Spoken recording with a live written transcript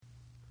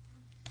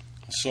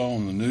saw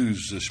on the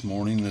news this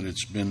morning that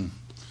it's been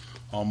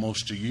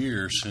almost a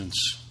year since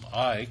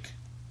Ike,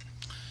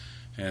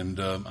 and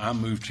I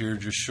moved here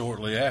just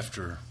shortly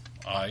after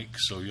Ike,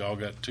 so y'all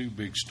got two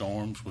big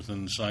storms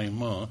within the same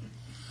month.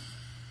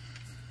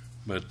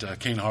 But I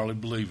can't hardly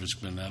believe it's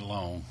been that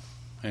long,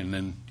 and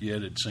then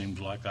yet it seems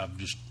like I've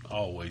just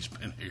always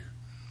been here.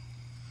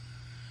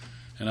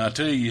 And I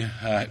tell you,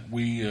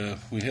 we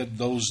had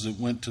those that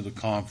went to the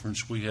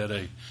conference. We had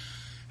a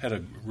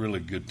really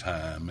good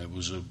time. It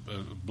was a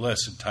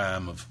blessed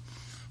time of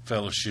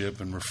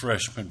fellowship and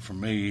refreshment for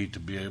me to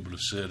be able to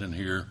sit and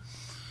hear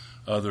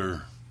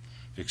other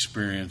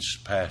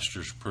experienced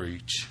pastors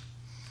preach.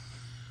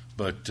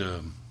 But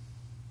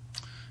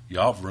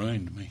y'all have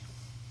ruined me.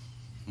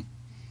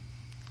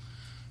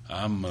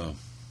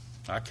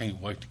 I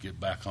can't wait to get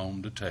back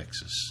home to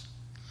Texas,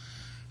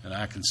 and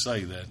I can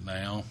say that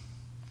now.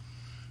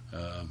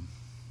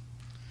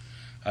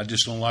 I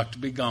just don't like to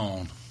be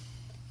gone.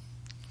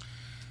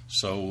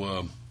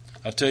 So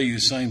I tell you the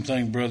same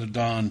thing Brother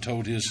Don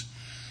told his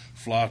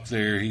flock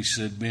there. He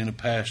said being a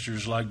pastor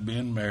is like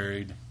being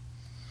married,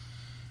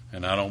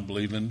 and I don't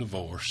believe in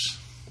divorce.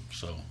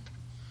 So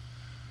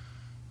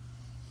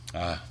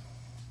I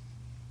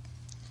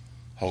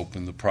hope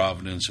in the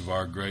providence of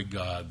our great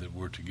God that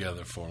we're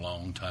together for a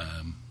long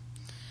time.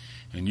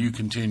 And you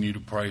continue to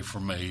pray for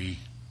me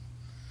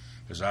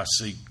as I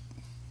seek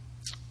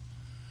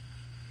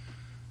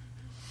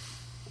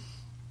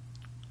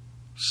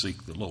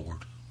the Lord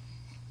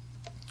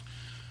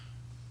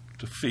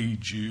to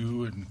feed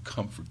you and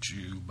comfort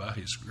you by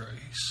His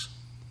grace.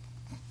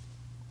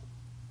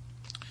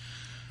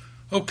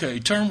 Okay,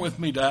 turn with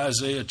me to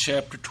Isaiah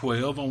chapter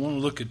 12. I want to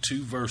look at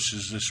two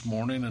verses this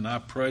morning, and I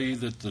pray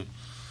that the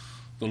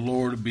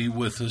Lord will be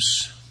with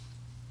us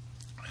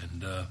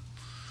and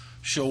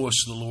show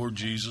us the Lord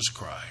Jesus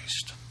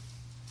Christ.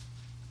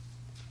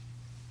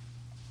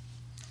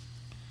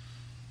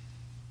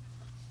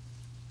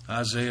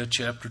 Isaiah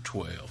chapter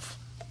 12.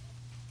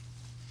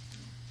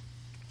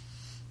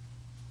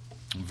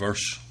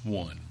 Verse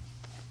 1.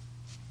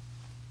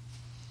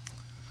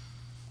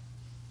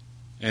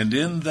 And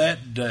in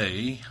that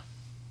day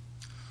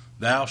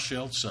thou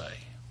shalt say,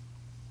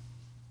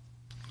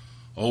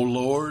 O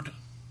Lord,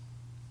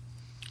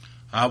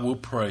 I will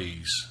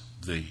praise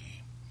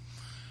thee.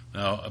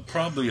 Now,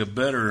 probably a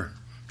better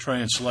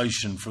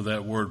translation for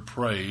that word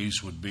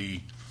praise would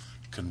be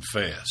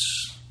confess.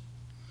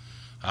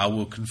 I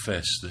will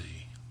confess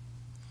thee.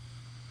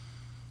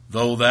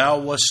 Though thou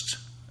wast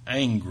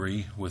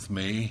angry with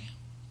me,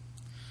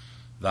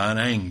 thine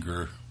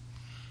anger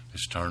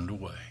is turned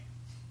away,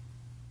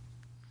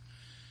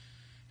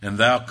 and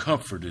thou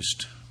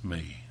comfortest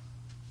me.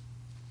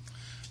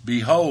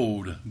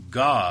 Behold,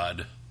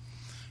 God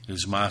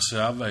is my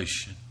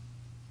salvation.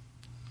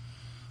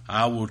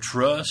 I will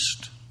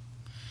trust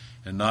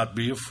and not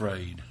be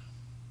afraid.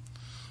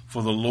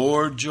 For the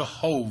Lord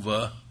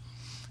Jehovah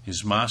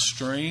is my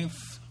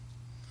strength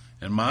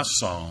and my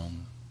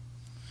song,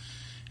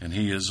 and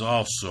He has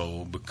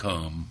also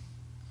become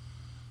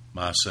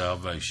my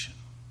salvation.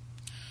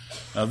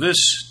 Now, this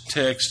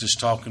text is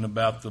talking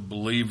about the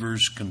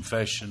believer's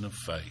confession of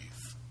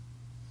faith.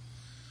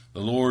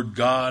 The Lord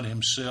God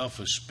Himself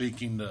is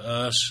speaking to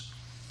us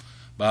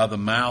by the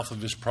mouth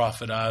of His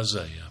prophet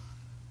Isaiah.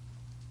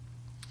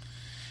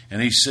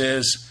 And He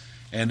says,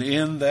 and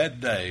in that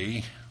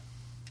day,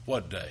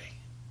 what day?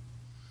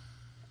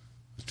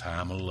 The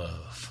time of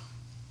love.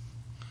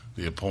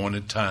 The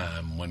appointed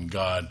time when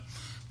God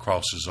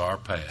crosses our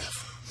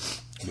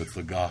path with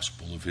the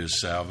gospel of His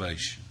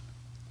salvation.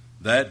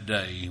 That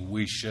day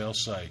we shall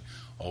say,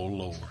 O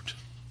Lord,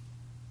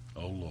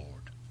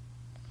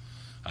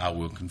 I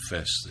will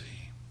confess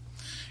thee.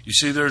 You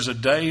see, there's a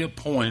day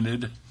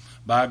appointed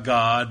by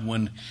God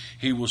when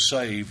He will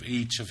save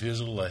each of His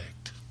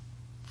elect.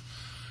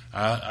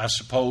 I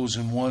suppose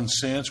in one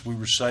sense we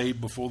were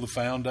saved before the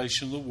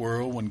foundation of the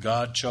world when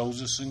God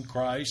chose us in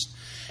Christ.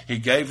 He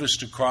gave us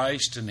to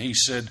Christ and He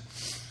said,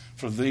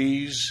 for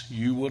these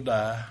you will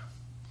die.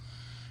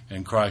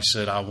 And Christ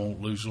said, I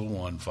won't lose a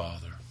one,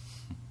 Father.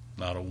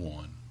 Not a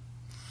one.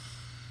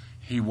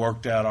 He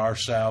worked out our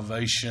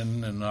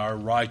salvation and our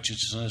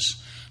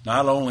righteousness,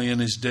 not only in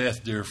His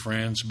death, dear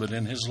friends, but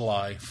in His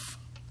life.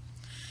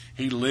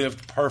 He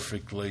lived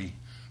perfectly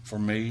for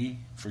me,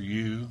 for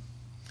you,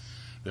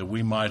 that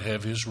we might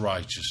have His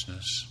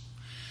righteousness.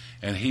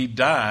 And He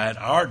died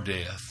our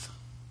death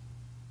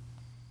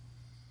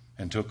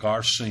and took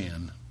our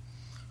sin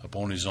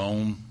upon His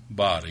own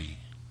body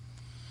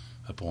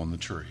upon the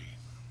tree.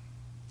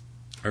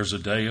 There's a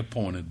day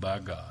appointed by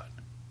God.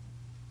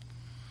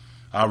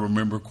 I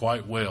remember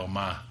quite well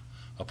my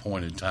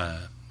appointed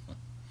time.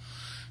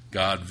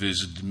 God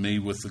visited me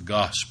with the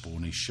gospel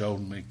and He showed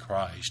me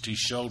Christ. He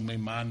showed me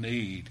my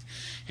need.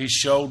 He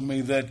showed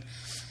me that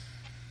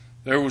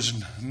there was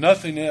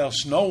nothing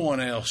else, no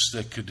one else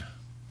that could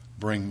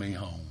bring me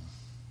home.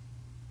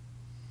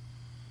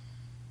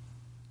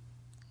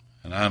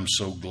 And I'm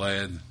so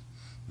glad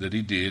that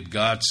he did.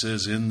 God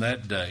says in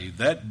that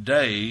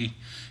day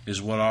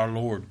is what our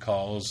Lord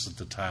calls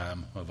the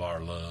time of our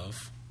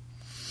love.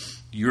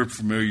 You're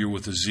familiar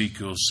with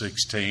Ezekiel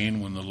 16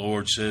 when the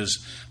Lord says,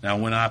 "Now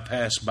when I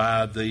passed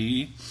by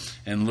thee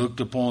and looked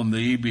upon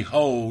thee,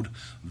 behold,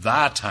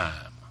 thy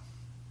time,"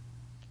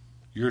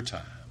 your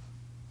time,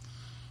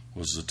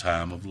 was the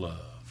time of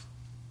love.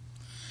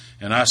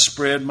 "And I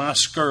spread my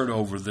skirt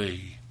over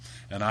thee,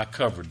 and I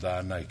covered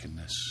thy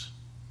nakedness."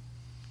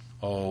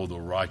 Oh, the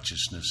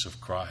righteousness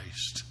of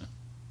Christ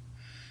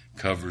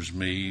covers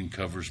me and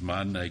covers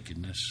my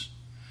nakedness.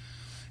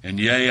 "And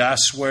yea, I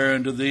swear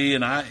unto thee,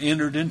 and I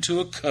entered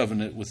into a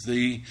covenant with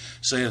thee,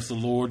 saith the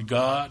Lord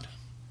God."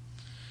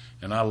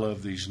 And I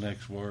love these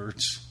next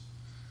words.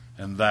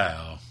 "And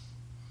thou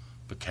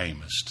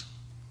becamest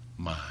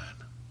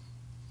mine."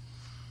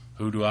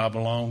 Who do I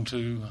belong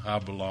to? I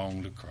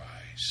belong to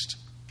Christ,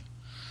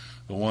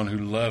 the one who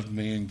loved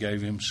me and gave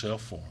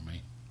himself for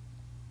me.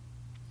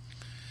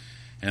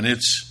 And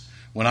it's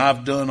when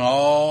I've done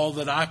all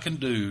that I can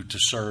do to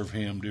serve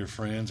him, dear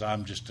friends,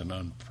 I'm just an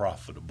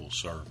unprofitable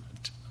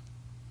servant.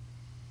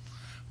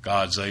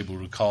 God's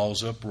able to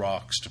cause up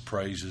rocks to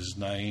praise his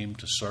name,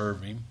 to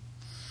serve him.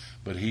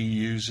 But he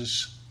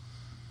uses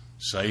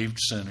saved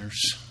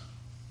sinners.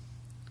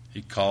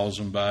 He calls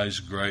them by his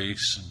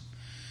grace, and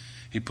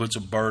he puts a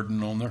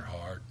burden on their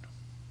heart.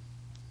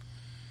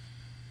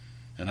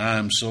 And I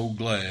am so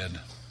glad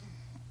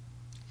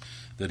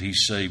that he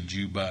saved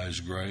you by his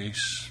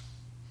grace.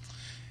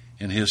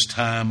 In his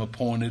time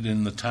appointed,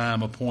 in the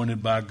time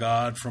appointed by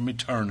God from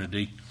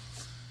eternity,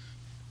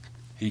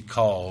 he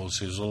calls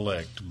his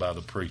elect by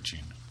the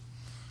preaching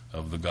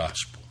of the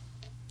gospel.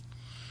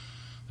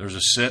 There's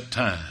a set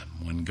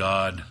time when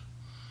God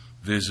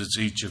visits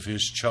each of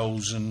his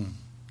chosen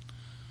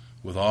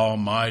with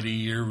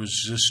almighty,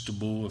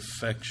 irresistible,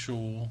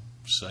 effectual,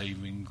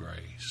 saving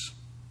grace.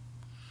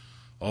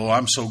 Oh,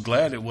 I'm so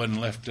glad it wasn't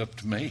left up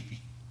to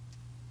me.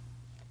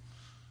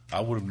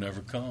 I would have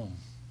never come.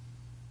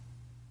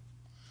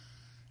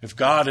 If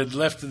God had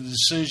left the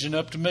decision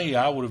up to me,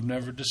 I would have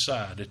never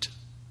decided.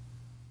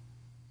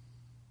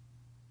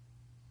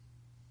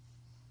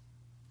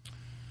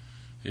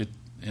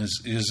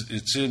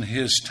 It's in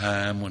his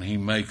time when he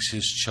makes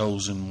his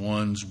chosen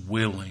ones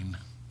willing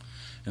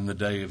in the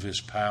day of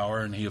his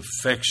power, and he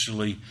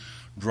effectually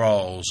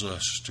draws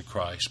us to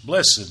Christ.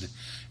 Blessed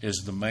is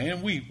the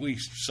man. We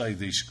say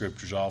these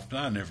scriptures often.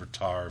 I never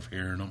tire of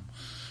hearing them.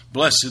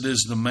 Blessed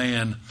is the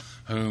man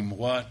whom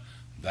what?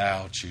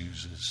 Thou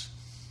chooses.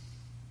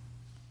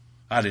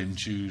 I didn't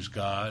choose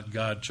God.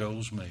 God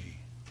chose me.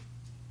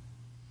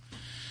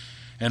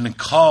 And the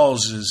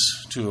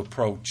causes to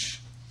approach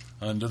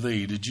unto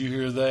thee. Did you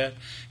hear that?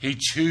 He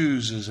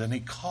chooses and he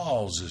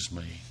causes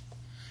me.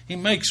 He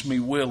makes me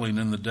willing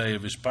in the day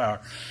of his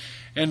power.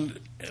 And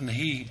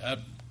he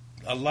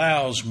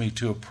allows me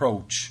to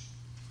approach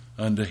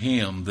unto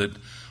him, that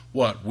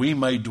what? We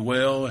may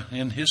dwell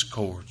in his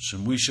courts,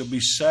 and we shall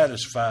be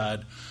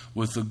satisfied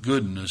with the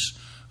goodness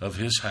of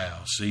his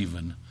house,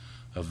 even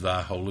of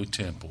thy holy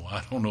temple.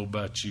 I don't know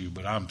about you,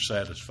 but I'm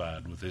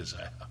satisfied with his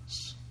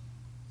house.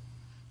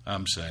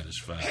 I'm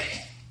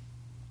satisfied.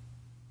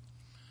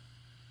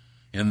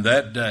 In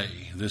that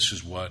day, this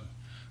is what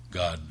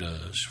God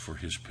does for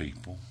his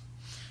people.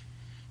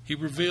 He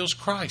reveals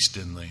Christ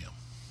in them.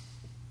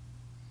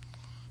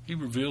 He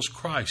reveals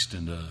Christ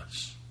into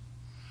us.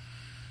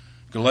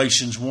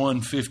 Galatians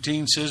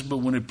 1:15 says, "But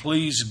when it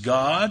pleased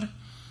God,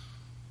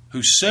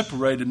 who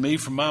separated me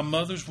from my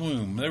mother's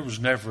womb." There was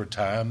never a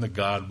time that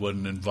God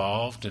wasn't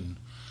involved in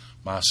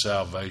my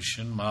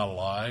salvation, my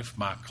life,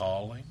 my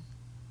calling.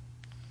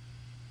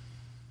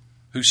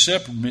 "Who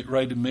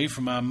separated me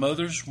from my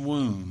mother's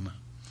womb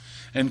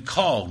and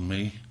called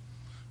me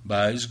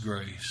by his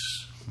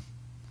grace."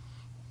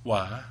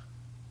 Why?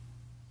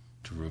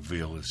 To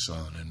reveal his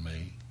Son in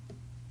me.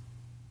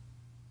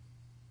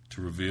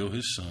 To reveal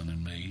his Son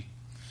in me,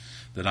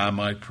 that I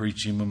might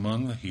preach him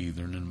among the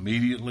heathen. And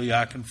immediately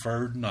I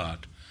conferred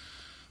not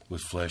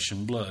with flesh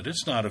and blood.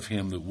 It's not of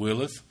him that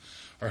willeth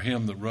or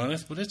him that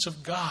runneth, but it's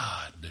of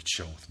God that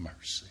showeth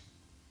mercy.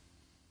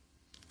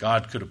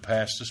 God could have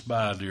passed us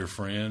by, dear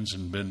friends,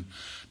 and been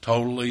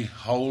totally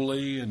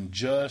holy and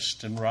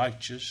just and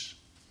righteous,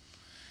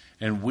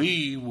 and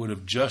we would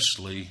have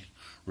justly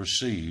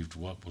received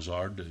what was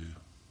our due.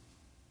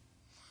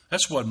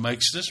 That's what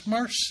makes this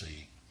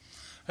mercy.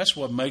 That's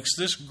what makes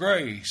this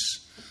grace.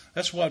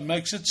 That's what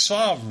makes it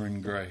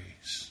sovereign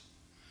grace.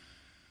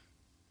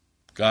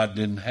 God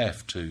didn't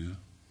have to,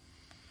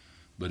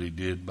 but he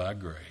did by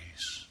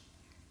grace.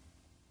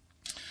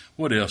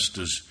 What else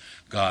does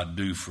God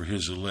do for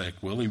his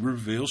elect? Well, he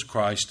reveals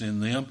Christ in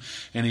them,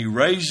 and he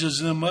raises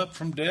them up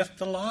from death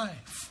to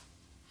life.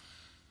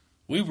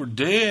 We were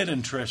dead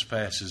in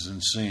trespasses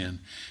and sin,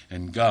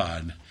 and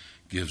God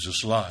gives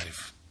us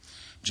life.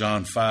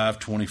 John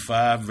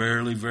 5:25,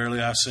 "Verily,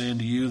 verily, I say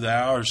unto you, the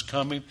hour is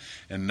coming,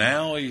 and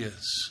now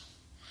is,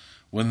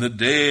 when the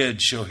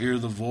dead shall hear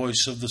the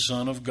voice of the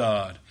Son of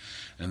God,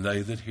 and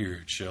they that hear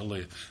it shall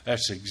live."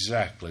 That's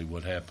exactly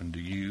what happened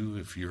to you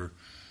if you're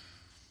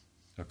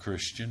a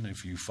Christian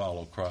if you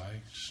follow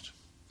Christ.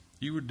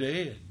 You were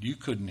dead. You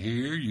couldn't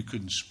hear. You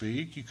couldn't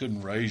speak. You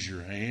couldn't raise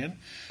your hand.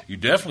 You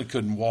definitely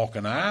couldn't walk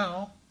an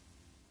aisle.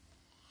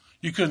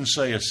 You couldn't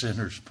say a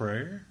sinner's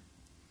prayer.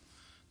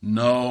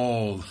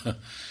 No,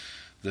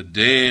 the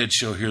dead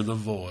shall hear the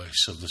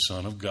voice of the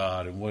Son of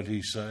God. And what did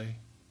he say?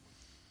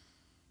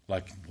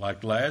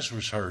 Like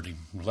Lazarus heard him.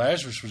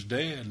 Lazarus was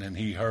dead, and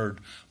he heard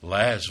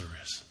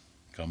Lazarus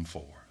come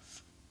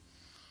forth.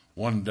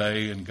 One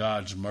day in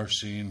God's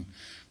mercy and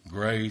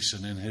grace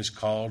and in his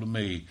call to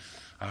me,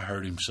 I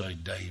heard him say,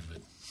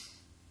 David,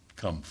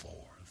 come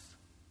forth.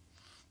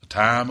 The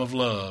time of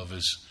love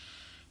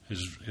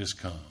has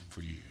come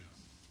for you.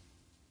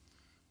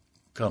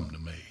 Come to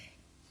me.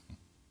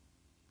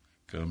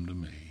 Come to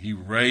me. He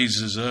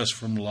raises us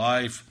from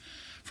life,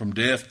 from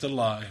death to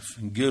life,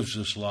 and gives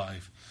us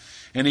life.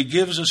 And he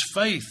gives us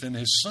faith in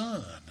his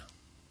Son.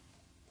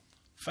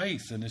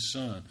 Faith in his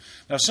Son.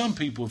 Now, some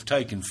people have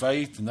taken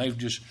faith and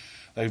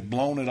they've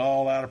blown it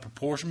all out of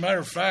proportion. Matter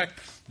of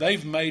fact,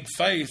 they've made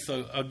faith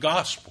a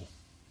gospel.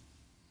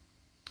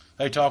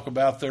 They talk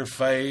about their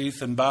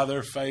faith, and by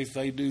their faith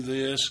they do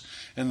this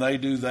and they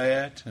do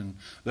that, and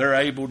they're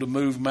able to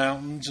move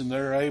mountains, and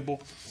they're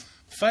able.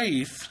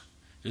 Faith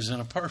is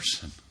in a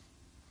person.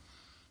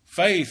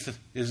 Faith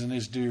is in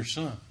his dear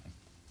Son,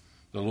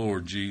 the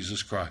Lord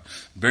Jesus Christ.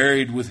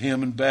 Buried with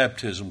him in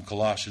baptism,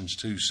 Colossians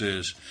 2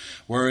 says,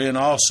 wherein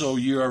also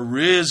you are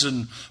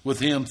risen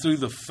with him through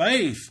the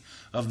faith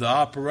of the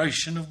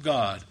operation of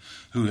God,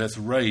 who hath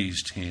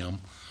raised him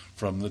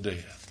from the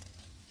dead.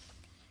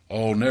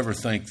 Oh, never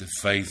think that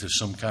faith is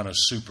some kind of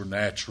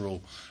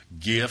supernatural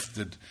gift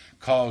that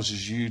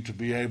causes you to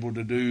be able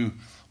to do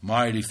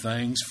mighty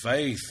things.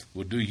 Faith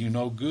will do you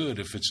no good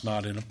if it's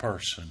not in a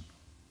person.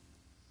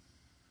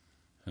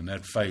 And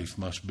that faith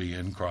must be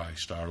in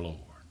Christ our Lord.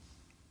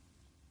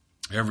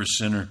 Every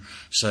sinner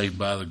saved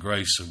by the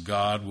grace of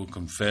God will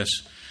confess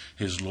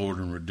his Lord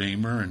and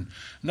Redeemer. And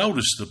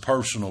notice the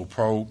personal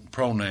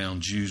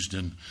pronouns used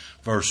in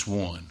verse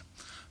 1.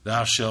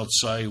 Thou shalt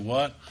say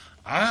what?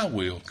 I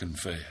will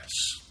confess.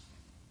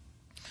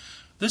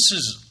 This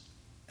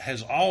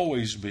has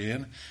always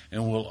been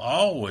and will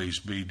always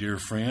be, dear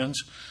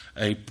friends,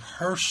 a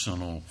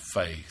personal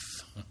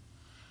faith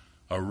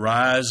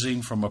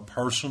arising from a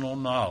personal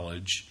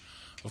knowledge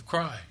of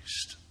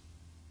Christ.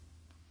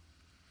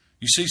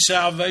 You see,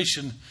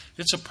 salvation,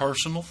 it's a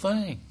personal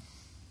thing.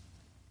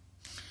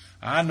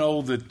 I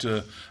know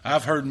that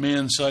I've heard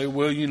men say,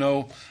 well, you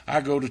know,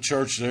 I go to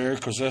church there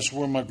because that's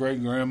where my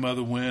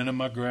great-grandmother went and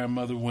my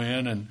grandmother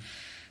went. And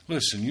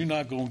listen, you're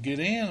not going to get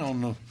in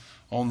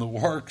on the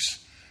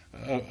works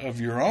of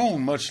your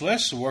own, much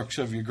less the works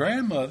of your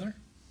grandmother.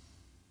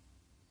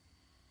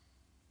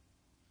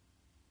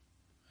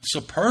 It's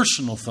a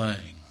personal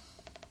thing.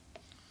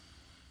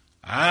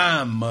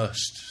 I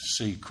must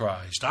see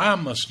Christ. I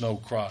must know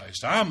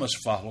Christ. I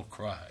must follow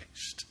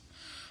Christ.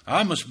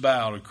 I must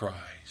bow to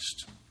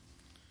Christ.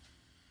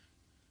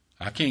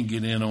 I can't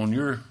get in on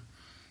your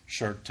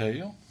shirt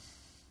tail.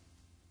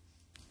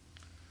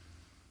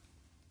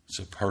 It's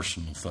a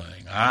personal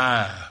thing.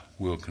 I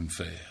will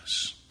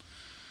confess.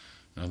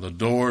 Now the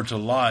door to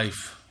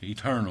life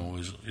eternal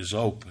is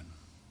open.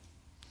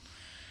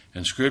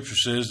 And Scripture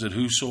says that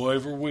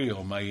whosoever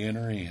will may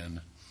enter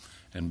in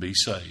and be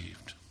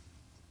saved.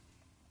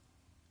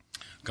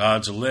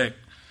 God's elect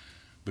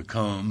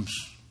becomes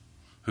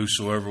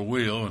whosoever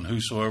will, and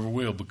whosoever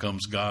will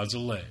becomes God's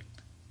elect.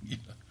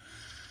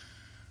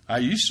 I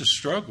used to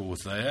struggle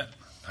with that.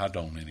 I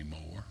don't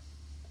anymore.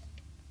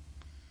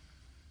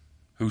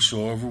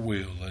 Whosoever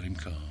will, let him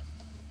come.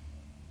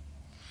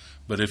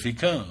 But if he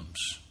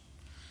comes,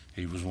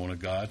 he was one of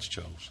God's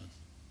chosen.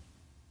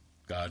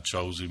 God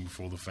chose him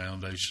before the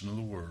foundation of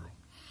the world.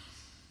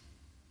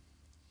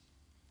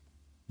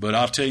 But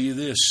I'll tell you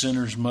this,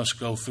 sinners must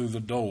go through the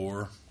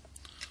door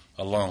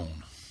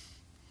alone,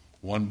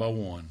 one by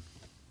one.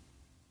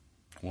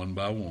 One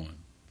by one.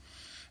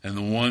 And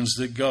the ones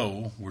that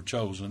go were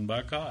chosen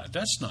by God.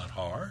 That's not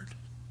hard.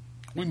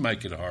 We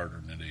make it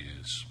harder than it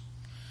is.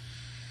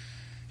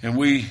 And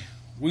we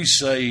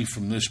say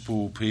from this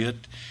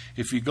pulpit,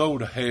 if you go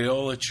to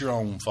hell, it's your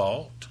own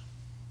fault.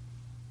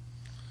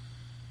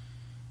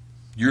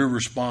 You're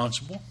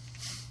responsible.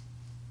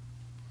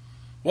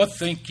 What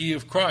think ye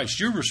of Christ?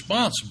 You're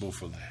responsible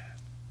for that.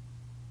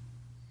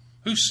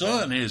 Whose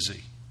son is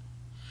he?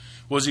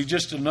 Was he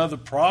just another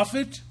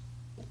prophet?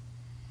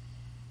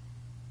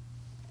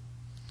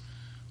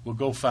 Well,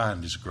 go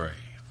find his grave.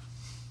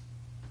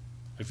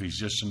 If he's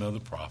just another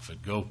prophet,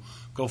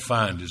 go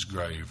find his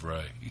grave,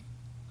 Ray.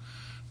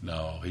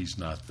 No, he's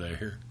not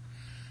there.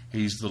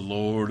 He's the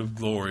Lord of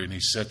glory, and he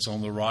sits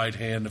on the right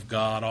hand of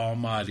God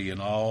Almighty in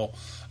all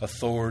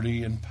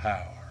authority and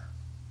power.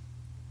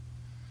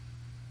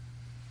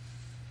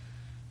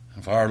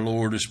 If our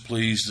Lord is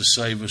pleased to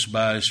save us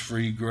by his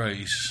free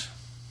grace,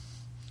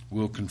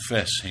 we'll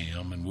confess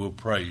him and we'll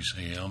praise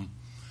him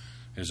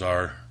as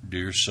our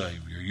dear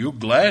Savior. You'll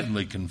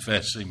gladly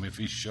confess him if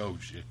he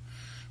shows you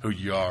who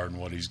you are and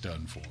what he's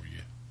done for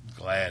you.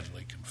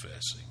 Gladly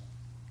confess him.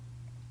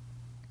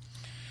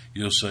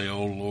 You'll say,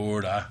 "Oh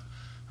Lord, I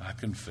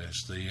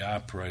confess Thee, I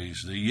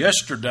praise Thee.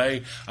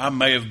 Yesterday I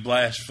may have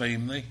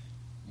blasphemed Thee.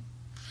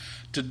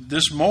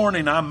 This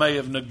morning I may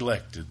have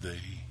neglected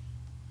Thee.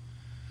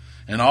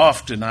 And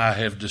often I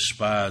have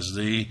despised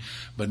Thee,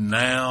 but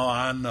now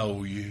I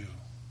know You.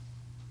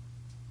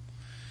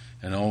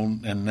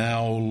 And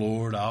now, O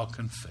Lord, I'll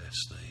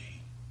confess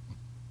Thee.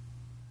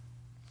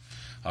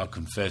 I'll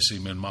confess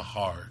Him in my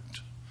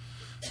heart.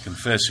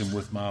 Confess Him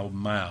with my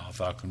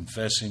mouth. I'll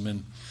confess Him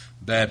in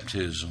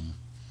baptism.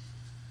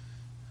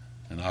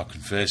 And I'll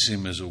confess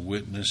Him as a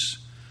witness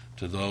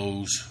to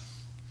those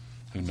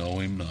who know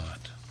Him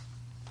not."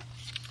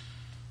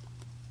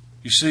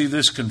 You see,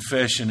 this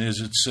confession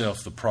is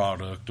itself the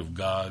product of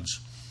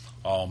God's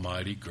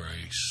almighty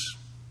grace.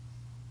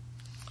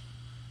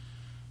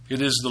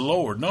 It is the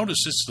Lord.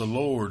 Notice it's the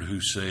Lord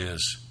who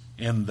says,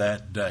 "In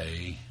that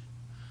day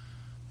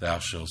thou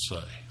shalt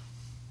say."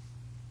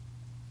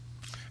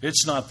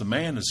 It's not the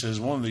man that says,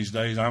 "One of these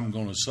days I'm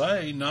going to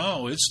say."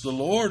 No, it's the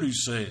Lord who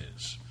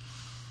says,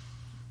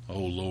 "O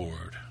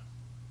Lord,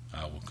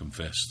 I will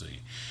confess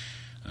Thee."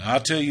 And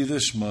I'll tell you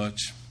this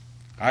much.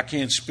 I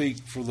can't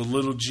speak for the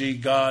little g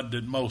God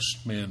that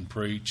most men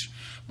preach,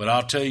 but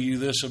I'll tell you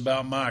this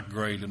about my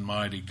great and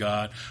mighty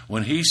God.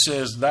 When He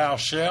says, "Thou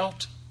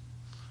shalt,"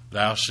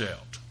 thou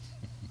shalt.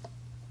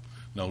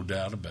 No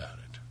doubt about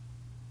it.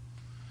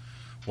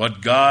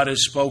 What God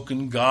has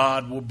spoken,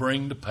 God will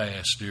bring to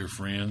pass, dear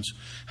friends.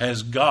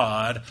 Has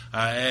God,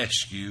 I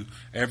ask you,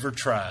 ever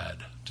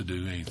tried to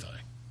do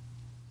anything?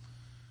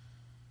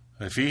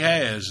 If He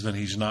has, then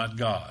He's not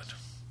God.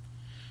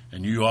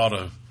 And you ought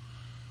to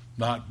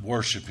not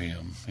worship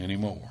Him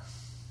anymore.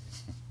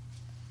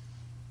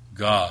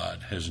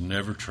 God has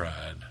never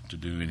tried to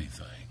do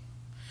anything.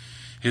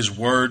 His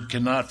word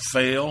cannot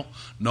fail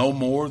no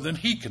more than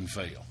He can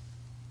fail.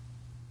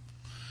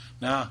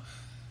 Now,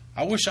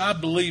 I wish I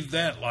believed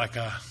that like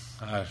I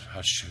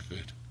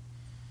should.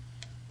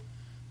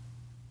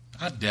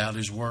 I doubt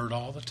His word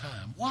all the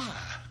time. Why?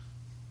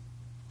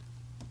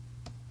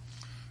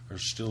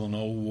 There's still an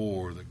old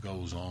war that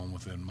goes on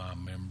within my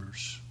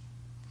members.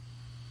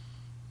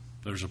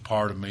 There's a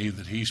part of me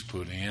that He's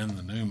put in,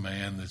 the new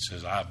man, that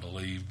says, "I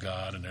believe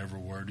God in every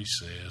word He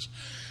says."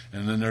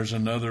 And then there's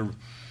another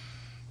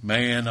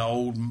man,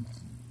 old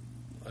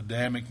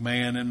Adamic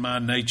man in my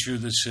nature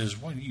that says,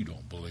 "Well, you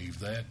don't believe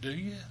that, do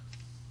you?"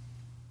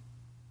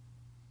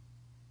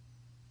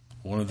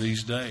 One of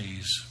these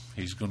days,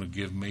 He's going to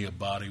give me a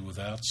body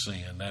without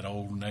sin. That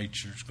old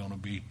nature's going to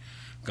be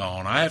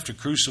gone. I have to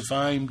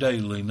crucify Him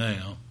daily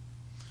now.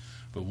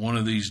 But one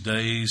of these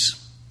days,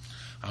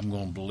 I'm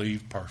going to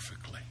believe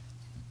perfectly.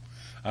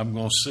 I'm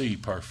going to see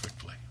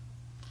perfectly.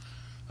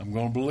 I'm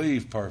going to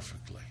believe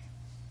perfectly.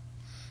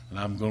 And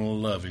I'm going to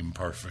love Him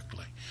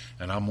perfectly.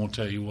 And I'm going to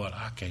tell you what,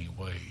 I can't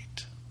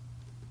wait.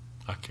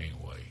 I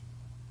can't wait.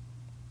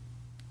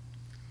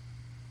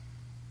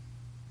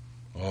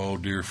 Oh,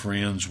 dear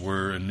friends,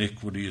 where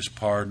iniquity is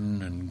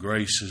pardoned and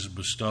grace is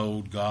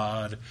bestowed,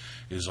 God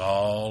is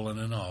all and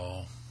in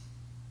all.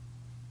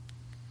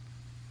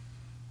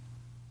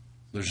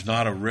 There's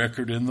not a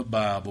record in the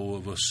Bible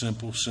of a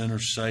simple sinner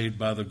saved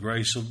by the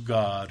grace of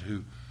God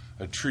who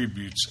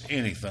attributes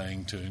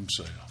anything to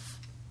himself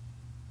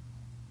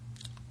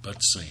but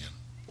sin.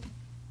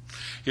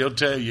 He'll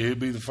tell you, he'll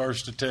be the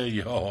first to tell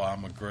you, "Oh,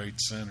 I'm a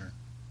great sinner."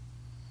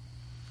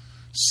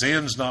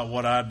 Sin's not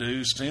what I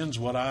do, sin's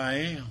what I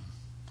am.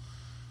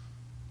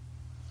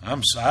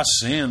 I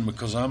sin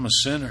because I'm a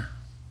sinner.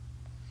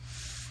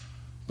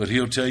 But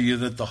he'll tell you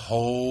that the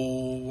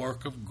whole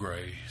work of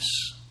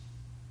grace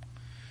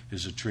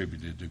is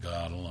attributed to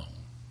God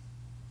alone.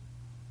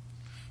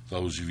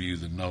 Those of you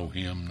that know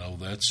Him know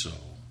that's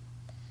so.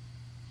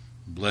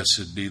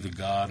 Blessed be the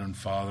God and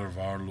Father of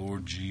our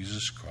Lord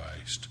Jesus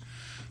Christ,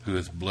 who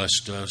hath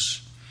blessed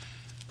us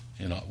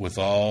with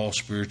all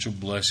spiritual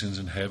blessings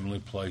in heavenly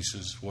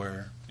places.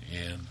 Where?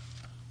 In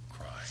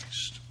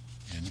Christ.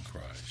 In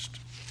Christ.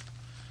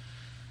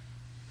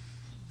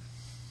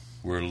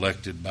 We're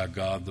elected by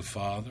God the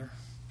Father.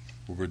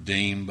 We're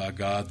redeemed by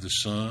God the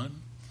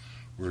Son.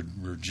 We're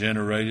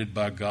regenerated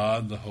by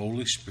God the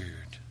Holy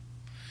Spirit.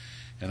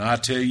 And I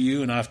tell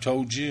you, and I've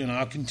told you, and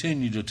I'll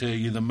continue to tell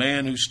you, the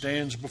man who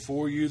stands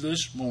before you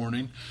this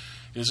morning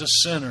is a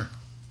sinner.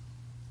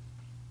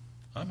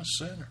 I'm a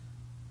sinner.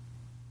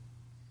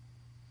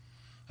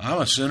 I'm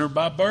a sinner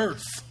by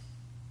birth.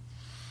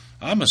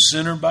 I'm a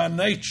sinner by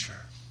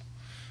nature.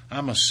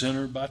 I'm a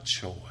sinner by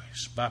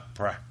choice, by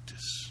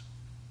practice.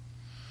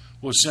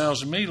 Well, it sounds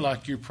to me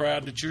like you're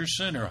proud that you're a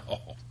sinner.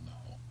 Oh,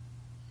 no.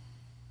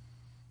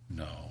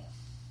 No.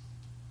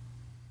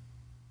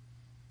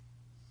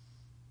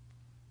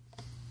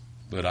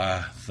 But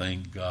I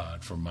thank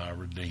God for my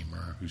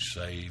Redeemer who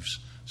saves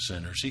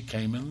sinners. He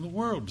came into the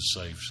world to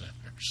save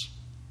sinners.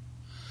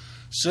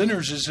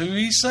 Sinners is who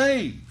He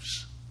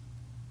saves.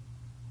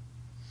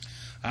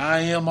 I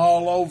am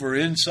all over,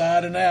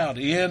 inside and out,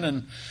 in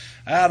and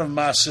out of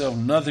myself,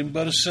 nothing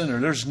but a sinner.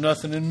 There's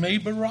nothing in me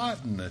but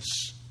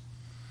rottenness.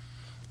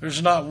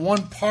 There's not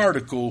one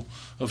particle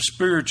of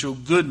spiritual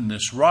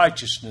goodness,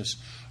 righteousness,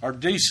 or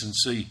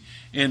decency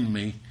in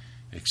me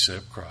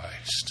except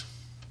Christ.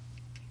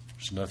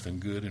 There's nothing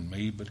good in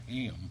me but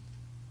Him.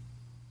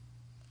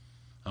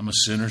 I'm a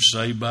sinner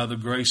saved by the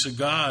grace of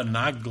God, and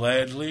I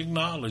gladly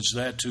acknowledge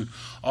that to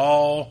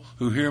all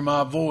who hear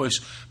my voice.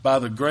 By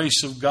the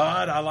grace of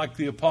God, I, like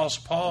the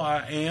Apostle Paul,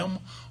 I am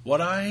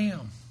what I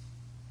am.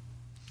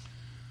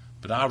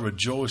 But I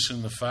rejoice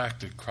in the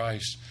fact that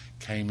Christ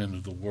came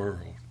into the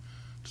world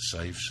to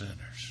save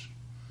sinners.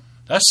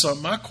 That's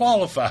something I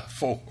qualify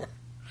for.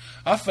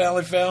 I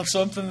finally found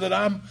something that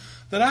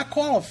I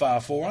qualify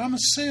for. I'm a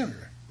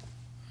sinner,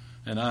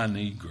 and I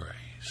need grace.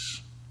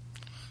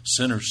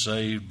 Sinners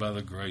saved by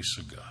the grace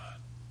of God.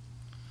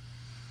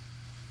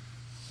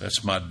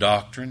 That's my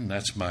doctrine.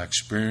 That's my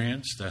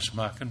experience. That's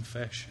my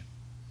confession.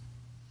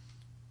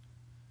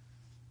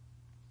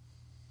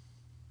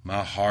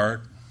 My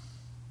heart,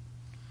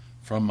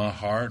 from my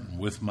heart and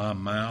with my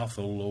mouth,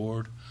 O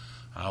Lord,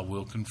 I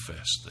will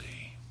confess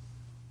Thee.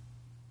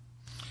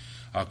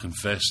 I'll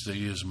confess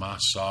Thee as my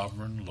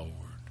sovereign Lord.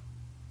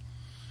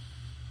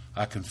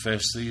 I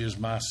confess Thee as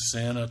my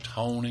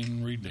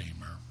sin-atoning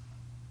Redeemer,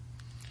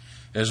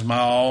 as my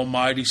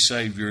almighty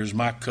Savior, as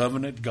my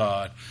covenant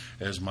God,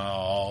 as my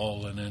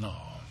all and in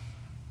all.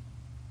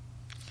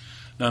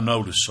 Now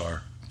notice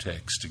our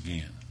text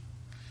again.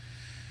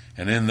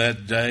 And in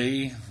that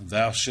day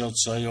thou shalt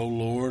say, O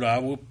Lord, I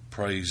will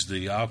praise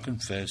Thee, I'll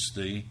confess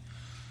Thee,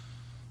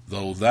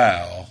 though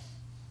Thou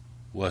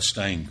wast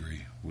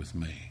angry with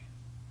me.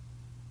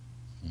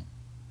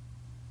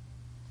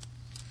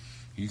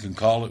 You can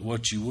call it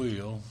what you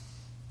will.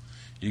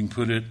 You can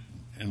put it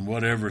in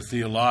whatever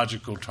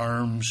theological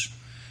terms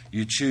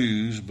you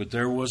choose, but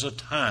there was a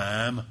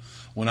time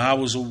when I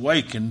was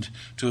awakened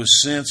to a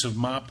sense of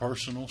my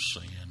personal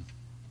sin.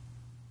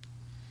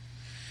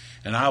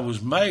 And I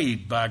was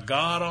made by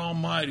God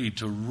Almighty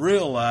to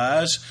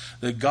realize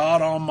that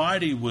God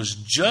Almighty was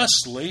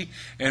justly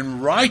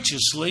and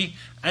righteously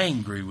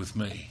angry with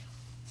me.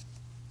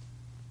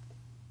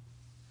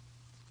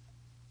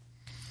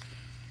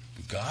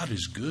 God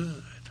is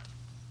good.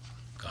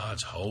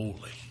 God's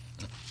holy.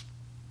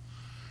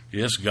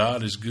 Yes,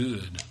 God is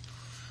good.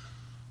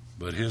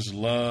 But His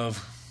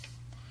love,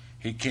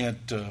 He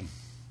can't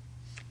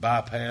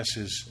bypass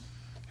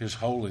His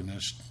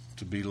holiness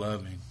to be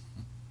loving.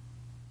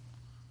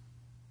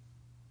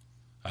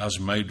 I was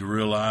made to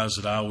realize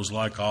that I was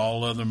like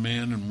all other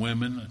men and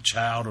women, a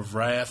child of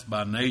wrath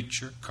by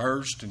nature,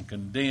 cursed and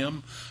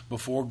condemned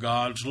before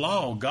God's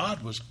law.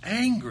 God was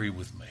angry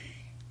with me.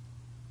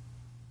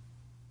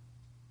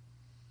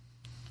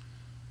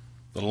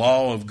 The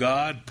law of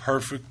God,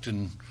 perfect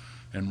and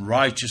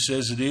righteous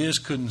as it is,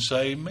 couldn't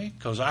save me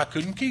because I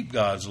couldn't keep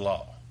God's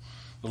law.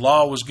 The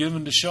law was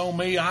given to show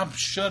me I'm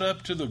shut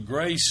up to the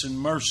grace and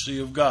mercy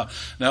of God.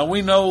 Now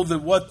we know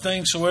that what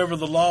things soever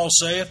the law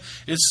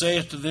saith, it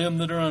saith to them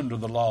that are under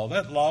the law.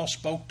 That law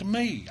spoke to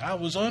me. I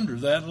was under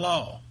that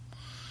law.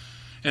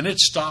 And it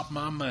stopped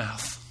my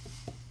mouth.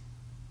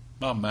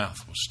 My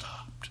mouth was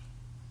stopped.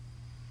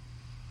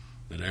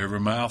 That every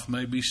mouth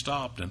may be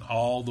stopped and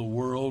all the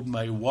world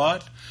may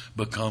what?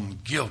 Become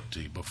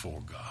guilty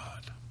before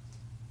God.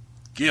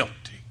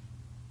 Guilty.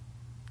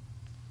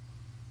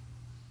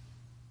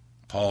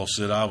 Paul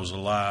said, I was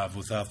alive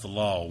without the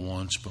law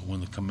once, but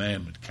when the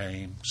commandment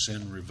came,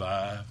 sin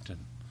revived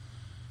and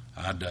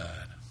I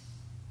died.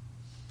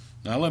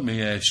 Now let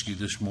me ask you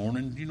this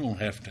morning, you don't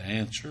have to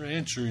answer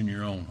in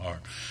your own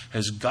heart.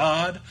 Has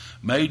God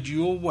made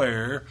you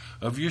aware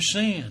of your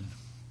sin?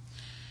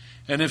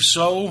 And if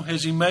so,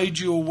 has He made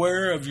you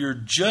aware of your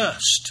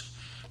just,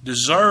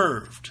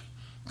 deserved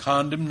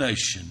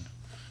condemnation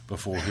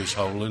before His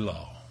holy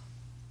law?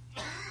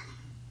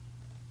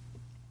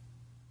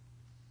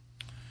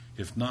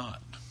 If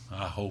not,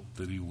 I hope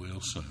that He will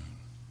soon.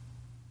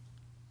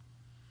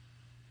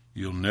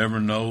 You'll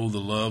never know the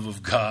love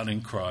of God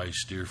in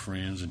Christ, dear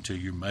friends, until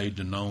you're made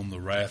to know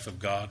the wrath of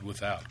God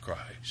without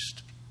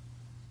Christ.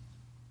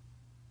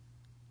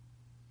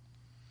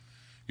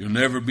 You'll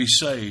never be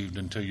saved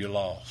until you're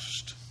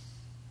lost.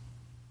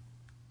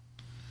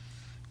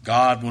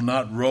 God will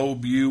not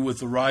robe you with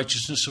the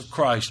righteousness of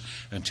Christ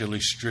until He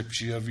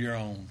strips you of your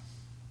own.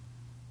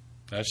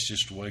 That's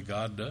just the way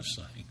God does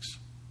things.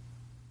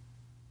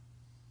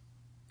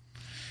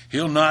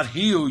 He'll not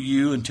heal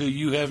you until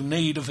you have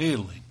need of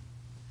healing.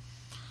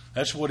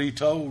 That's what He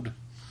told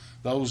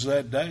those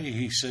that day.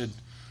 He said,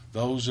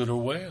 those that are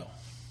well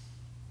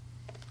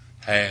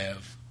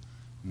have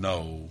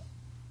no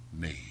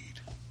need.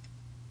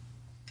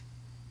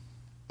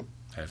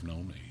 Have no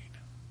need.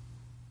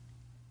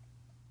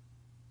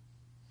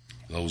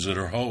 Those that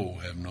are whole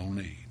have no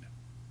need,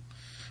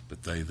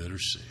 but they that are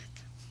sick.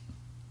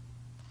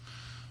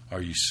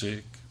 Are you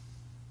sick?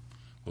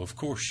 Well, of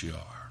course you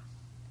are.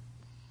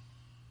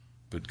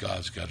 But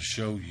God's got to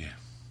show you.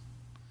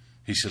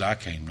 He said, I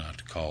came not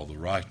to call the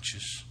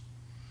righteous,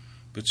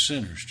 but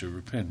sinners to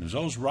repentance.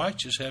 Those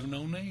righteous have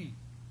no need.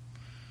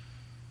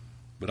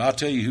 But I'll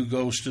tell you who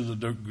goes to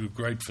the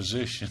great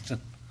physician.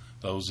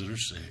 Those that are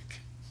sick.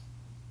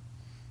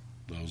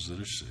 Those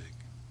that are sick.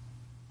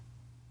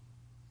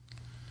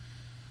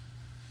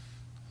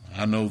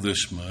 I know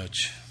this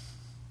much.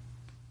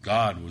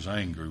 God was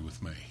angry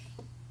with me.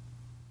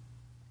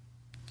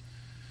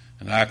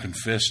 And I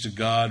confess to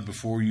God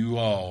before you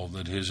all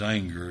that his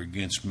anger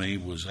against me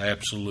was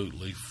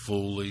absolutely,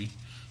 fully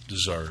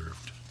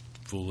deserved,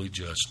 fully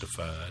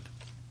justified.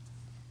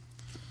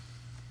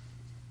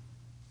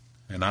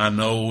 And I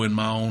know in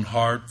my own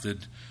heart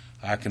that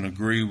I can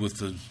agree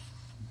with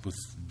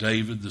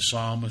David the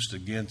psalmist,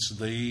 against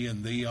thee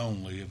and thee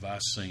only have I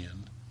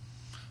sinned.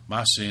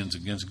 My sin's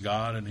against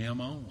God and him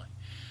only.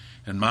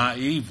 And my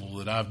evil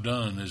that I've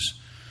done is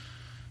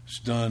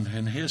done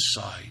in his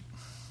sight.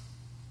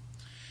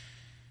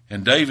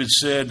 And David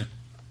said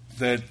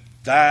that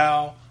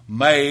thou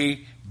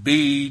may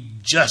be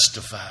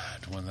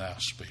justified when thou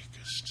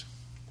speakest.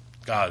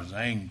 God is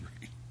angry.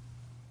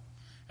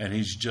 And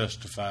he's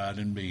justified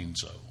in being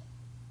so.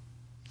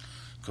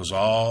 Because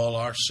all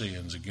our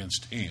sins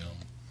against him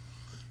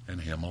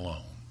and him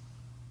alone.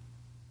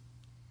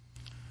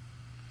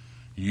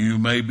 You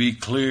may be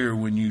clear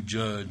when you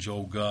judge,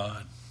 O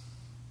God,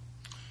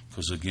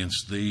 because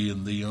against thee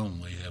and thee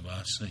only have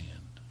I sinned.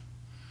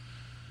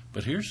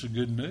 But here's the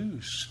good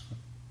news.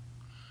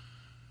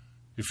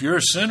 If you're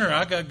a sinner,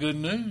 I got good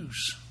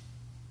news.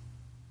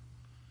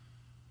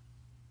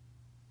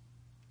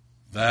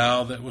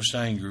 Thou that wast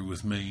angry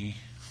with me,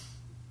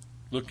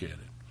 look at it.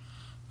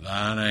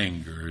 Thine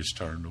anger is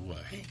turned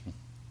away.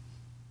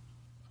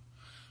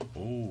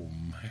 Oh,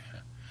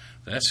 man.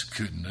 That's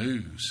good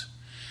news.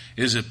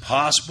 Is it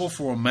possible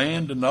for a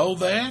man to know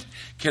that?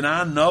 Can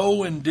I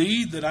know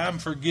indeed that I'm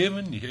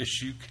forgiven?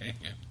 Yes, you can.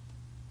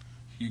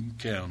 You can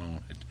count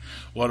on it.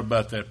 What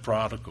about that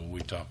prodigal we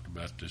talked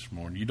about this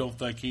morning? You don't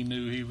think he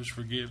knew he was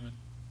forgiven?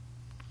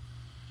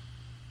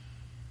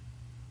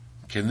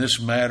 Can this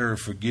matter of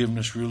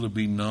forgiveness really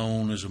be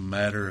known as a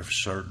matter of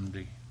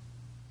certainty?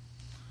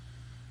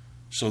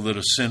 So that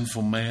a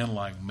sinful man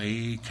like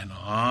me can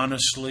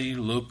honestly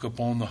look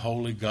upon the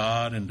holy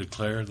God and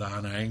declare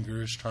thine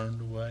anger is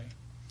turned away?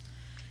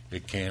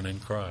 It can in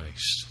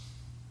Christ.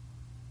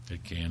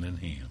 It can in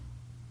him.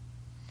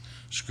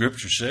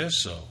 Scripture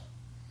says so.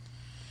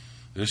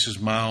 This is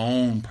my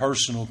own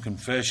personal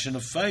confession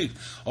of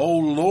faith. O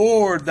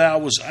Lord, thou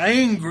wast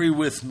angry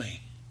with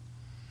me,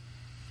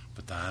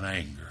 but thine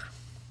anger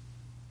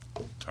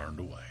turned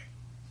away.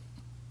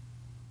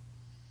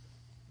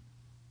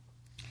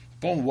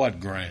 Upon what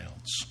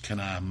grounds can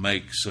I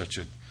make such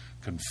a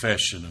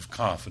confession of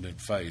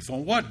confident faith?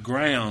 On what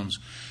grounds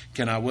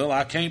can I? Well,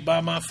 I can't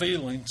by my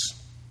feelings.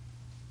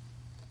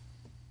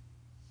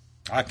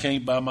 I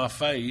can't by my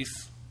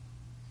faith.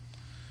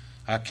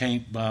 I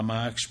can't by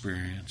my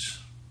experience.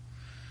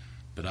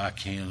 But I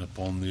can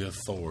upon the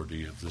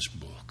authority of this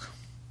book.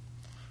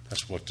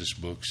 That's what this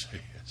book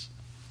says.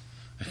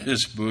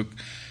 This book,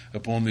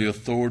 upon the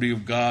authority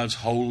of God's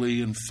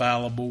holy,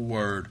 infallible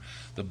word.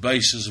 The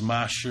basis of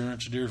my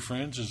assurance, dear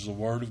friends, is the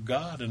Word of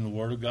God and the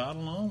Word of God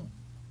alone.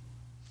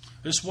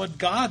 This is what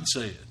God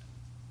said.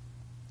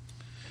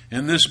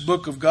 In this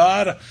book of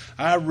God,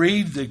 I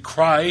read that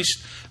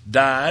Christ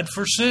died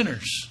for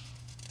sinners.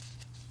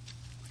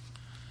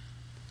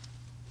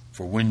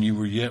 For when you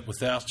were yet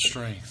without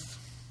strength,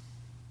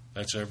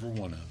 that's every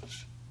one of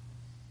us.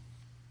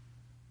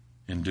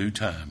 In due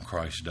time,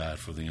 Christ died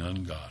for the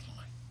ungodly.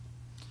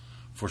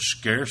 For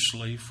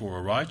scarcely for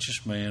a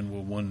righteous man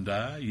will one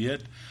die,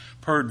 yet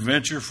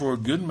peradventure for a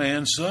good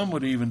man some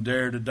would even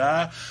dare to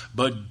die.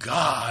 But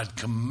God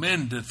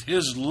commendeth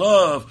his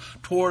love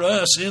toward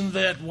us in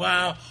that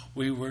while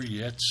we were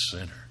yet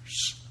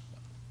sinners.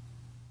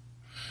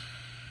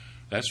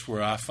 That's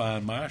where I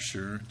find my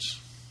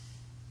assurance.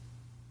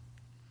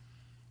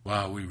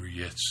 While we were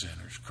yet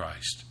sinners,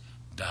 Christ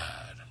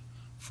died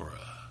for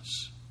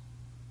us.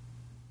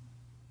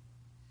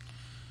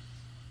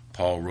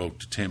 Paul wrote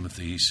to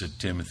Timothy, he said,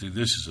 Timothy,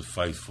 this is a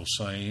faithful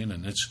saying,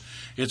 and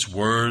it's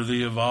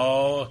worthy of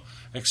all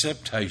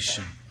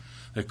acceptation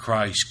that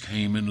Christ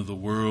came into the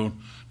world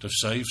to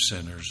save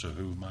sinners, of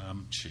whom I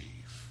am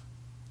chief.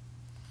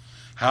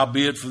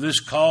 Howbeit for this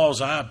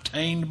cause I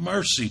obtained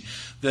mercy,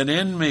 that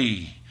in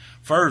me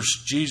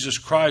first Jesus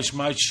Christ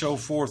might show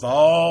forth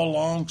all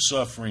long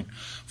suffering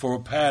for a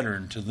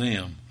pattern to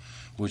them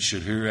which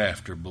should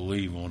hereafter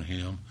believe on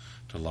him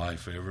to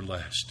life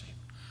everlasting.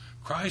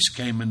 Christ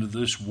came into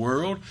this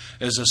world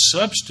as a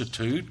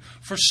substitute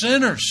for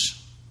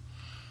sinners.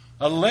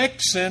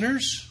 Elect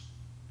sinners,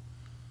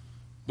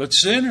 but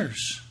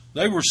sinners.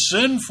 They were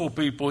sinful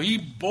people. He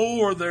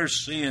bore their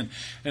sin,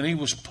 and he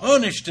was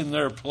punished in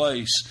their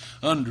place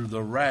under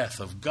the wrath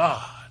of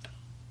God.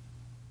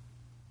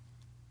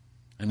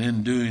 And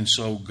in doing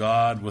so,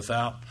 God,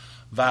 without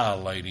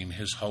violating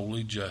his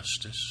holy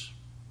justice,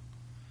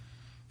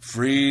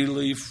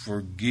 freely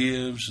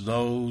forgives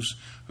those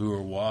who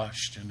are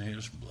washed in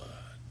his blood.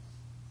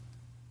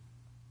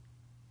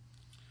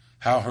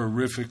 How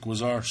horrific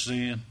was our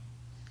sin?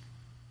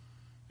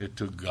 It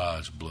took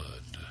God's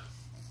blood to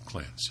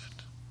cleanse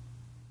it.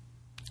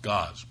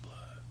 God's blood.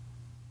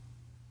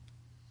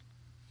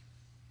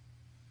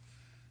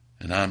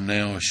 And I'm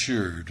now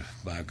assured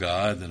by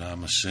God that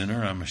I'm a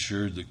sinner. I'm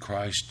assured that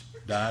Christ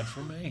died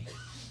for me.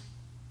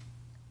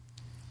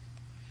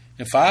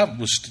 If I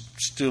was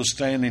still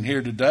standing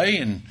here today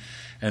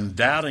and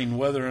doubting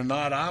whether or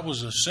not I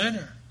was a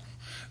sinner,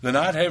 then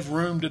I'd have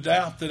room to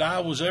doubt that I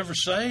was ever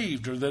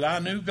saved, or that I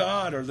knew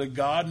God, or that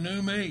God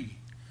knew me.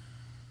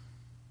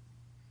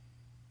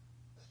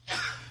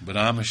 But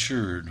I'm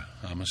assured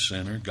I'm a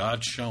sinner.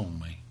 God's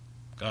shown me.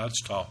 God's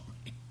taught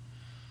me.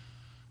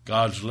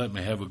 God's let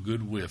me have a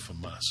good whiff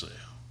of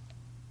myself.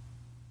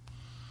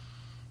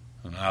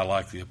 And I,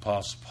 like the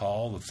Apostle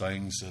Paul, the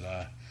things that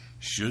I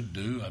should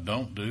do, I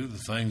don't do. The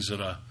things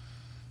that I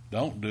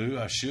don't do,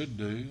 I should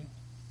do.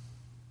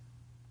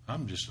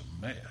 I'm just a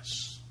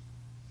mess.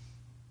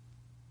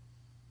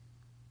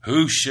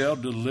 Who shall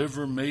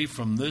deliver me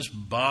from this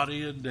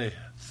body of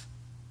death?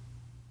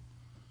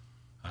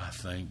 I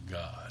thank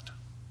God,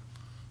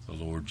 the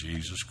Lord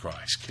Jesus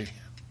Christ can.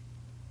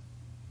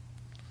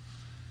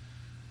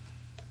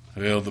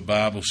 Well, the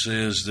Bible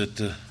says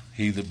that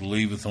he that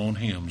believeth on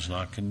him is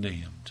not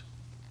condemned.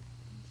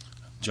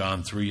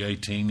 John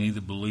 3:18, he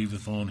that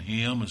believeth on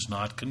him is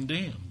not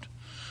condemned.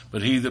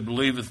 But he that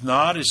believeth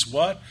not is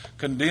what?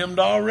 Condemned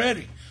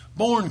already.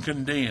 Born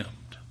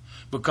condemned.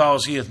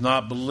 Because he hath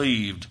not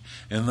believed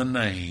in the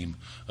name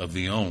of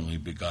the only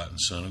begotten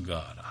Son of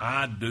God.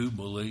 I do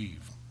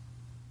believe.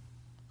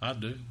 I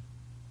do.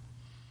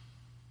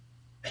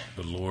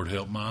 But Lord,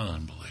 help my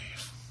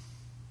unbelief.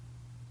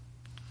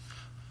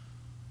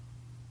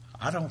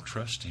 I don't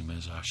trust him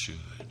as I should.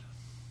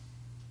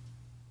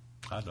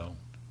 I don't.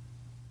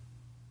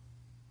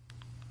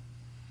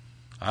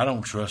 I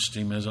don't trust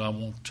him as I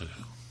want to.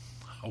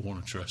 I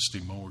want to trust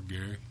him more,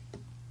 Gary.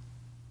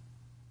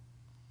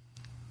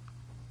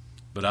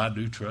 But I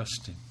do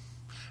trust him.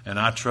 And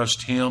I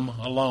trust him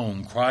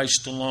alone,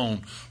 Christ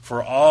alone,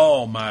 for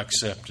all my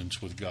acceptance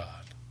with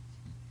God.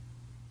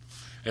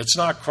 It's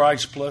not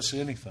Christ plus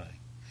anything.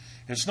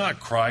 It's not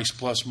Christ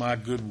plus my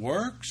good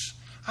works.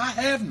 I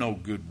have no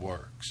good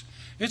works.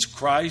 It's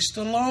Christ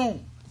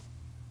alone.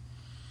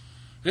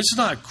 It's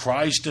not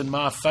Christ and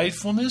my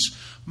faithfulness.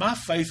 My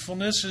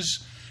faithfulness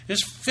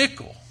is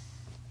fickle.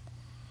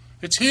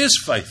 It's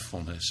his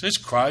faithfulness. It's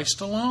Christ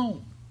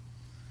alone.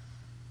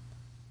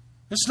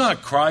 It's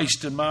not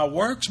Christ and my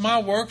works. My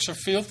works are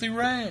filthy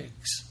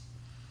rags.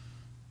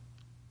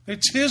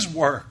 It's his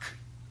work.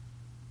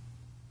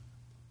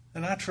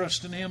 And I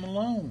trust in him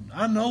alone.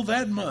 I know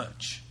that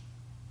much.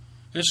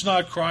 It's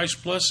not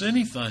Christ plus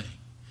anything.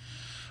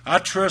 I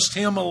trust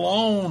him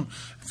alone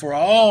for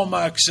all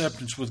my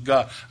acceptance with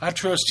God. I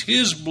trust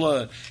his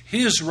blood,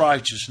 his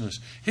righteousness,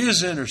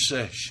 his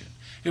intercession.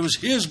 It was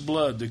his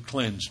blood that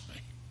cleansed me.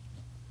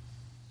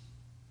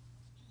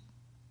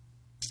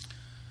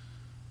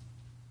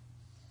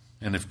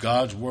 And if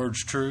God's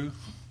word's true,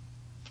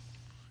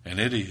 and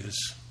it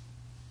is,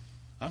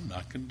 I'm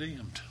not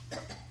condemned. I'm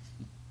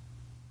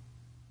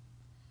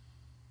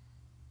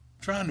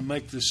trying to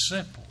make this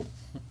simple.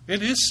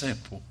 It is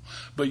simple,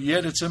 but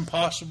yet it's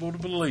impossible to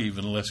believe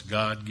unless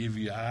God give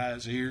you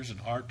eyes, ears, and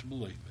heart to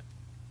believe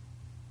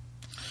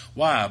it.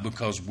 Why?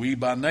 Because we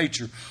by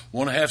nature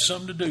want to have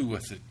something to do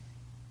with it.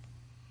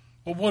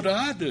 Well, what do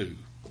I do?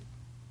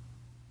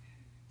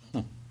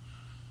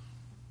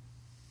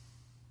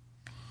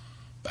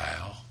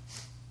 Bow,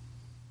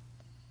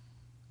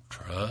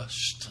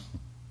 trust,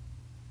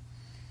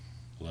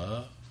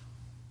 love.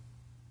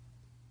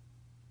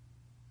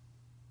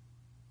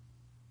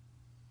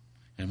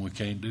 And we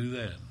can't do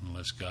that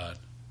unless God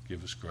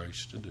give us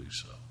grace to do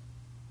so.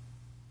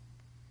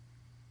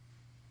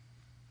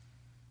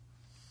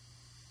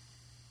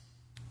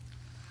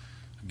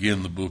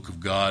 Again, the book of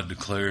God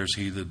declares,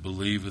 he that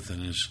believeth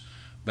and is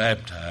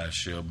baptized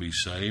shall be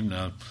saved.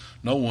 Now,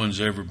 no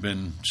one's ever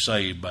been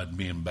saved by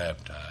being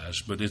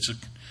baptized, but it's an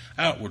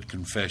outward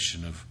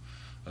confession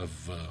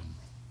of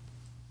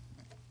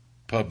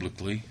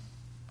publicly.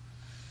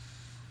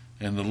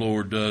 And the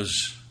Lord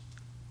does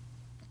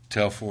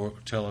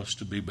tell us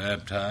to be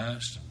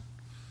baptized.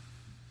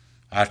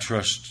 I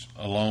trust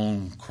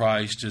alone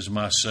Christ as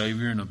my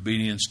Savior, in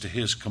obedience to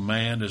his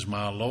command as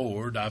my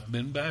Lord. I've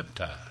been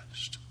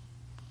baptized.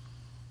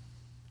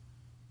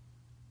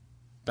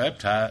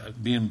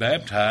 Being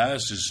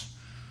baptized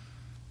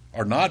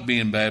or not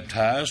being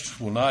baptized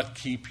will not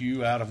keep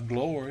you out of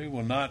glory,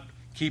 will not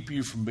keep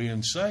you from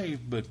being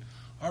saved. But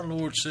our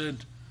Lord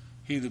said,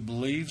 he that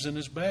believes and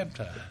is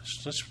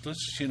baptized. Let's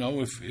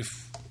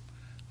if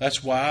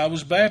that's why I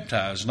was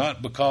baptized,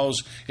 not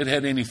because it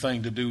had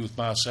anything to do with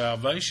my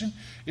salvation.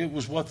 It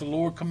was what the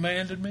Lord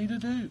commanded me to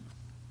do.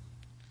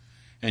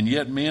 And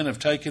yet men have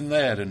taken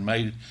that and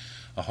made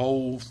a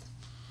whole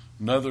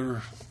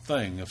another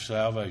thing of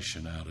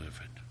salvation out of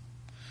it.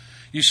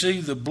 You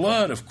see, the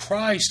blood of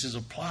Christ is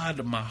applied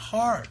to my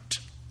heart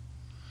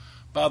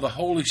by the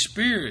Holy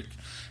Spirit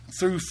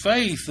through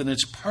faith, and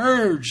it's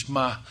purged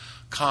my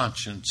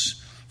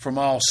conscience from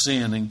all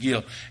sin and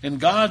guilt. And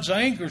God's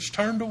anger's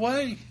turned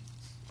away.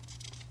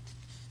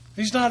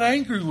 He's not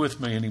angry with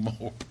me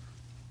anymore.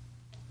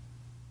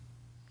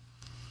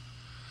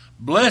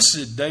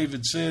 Blessed,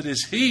 David said,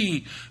 is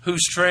he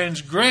whose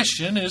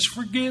transgression is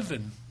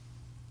forgiven,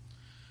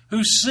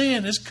 whose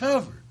sin is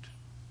covered.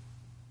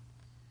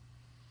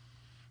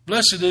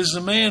 Blessed is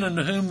the man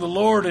unto whom the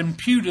Lord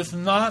imputeth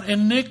not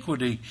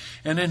iniquity,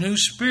 and in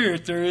whose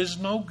spirit there is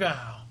no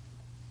guile.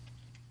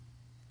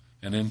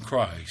 And in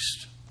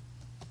Christ,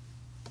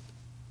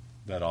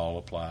 that all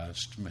applies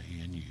to me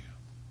and you.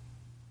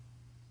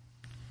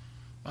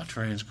 My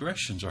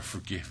transgressions are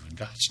forgiven.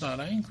 God's not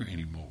angry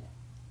anymore.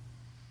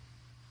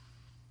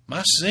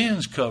 My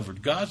sin's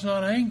covered. God's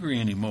not angry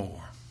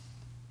anymore.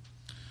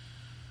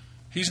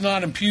 He's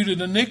not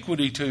imputed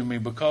iniquity to me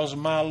because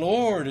my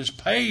Lord has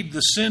paid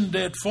the sin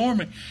debt for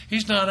me.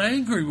 He's not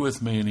angry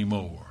with me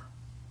anymore.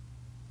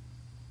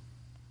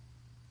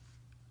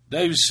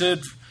 David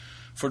said,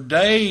 for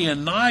day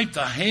and night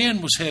the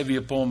hand was heavy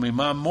upon me.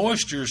 My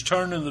moisture is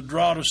turned in the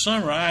drought of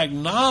summer. I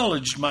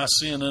acknowledged my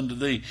sin unto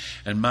thee,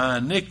 and my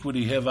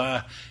iniquity have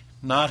I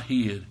not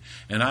hid.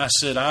 And I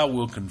said, I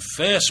will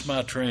confess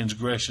my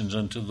transgressions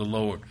unto the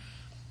Lord,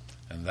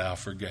 and thou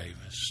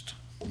forgavest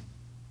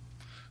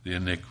the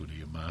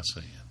iniquity of my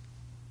sin.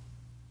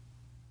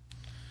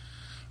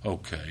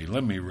 Okay,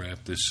 let me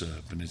wrap this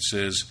up. And it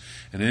says,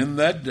 and in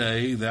that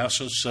day thou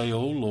shalt say,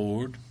 O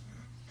Lord,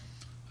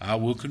 I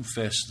will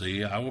confess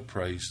thee, I will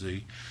praise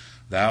thee.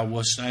 Thou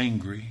wast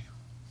angry.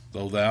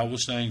 Though thou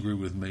wast angry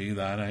with me,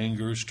 thine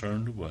anger is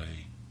turned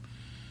away.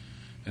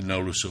 And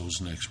notice those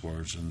next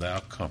words, and thou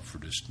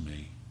comfortest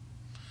me.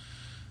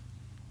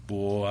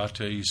 Boy, I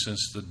tell you,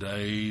 since the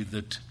day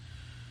that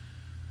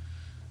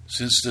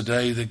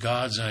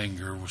God's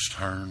anger was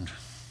turned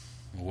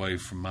away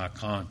from my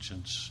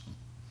conscience,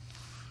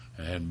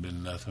 it hadn't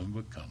been nothing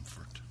but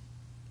comfort.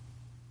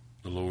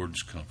 The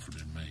Lord's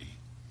comforted me.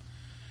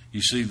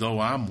 You see, though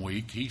I'm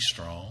weak, He's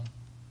strong.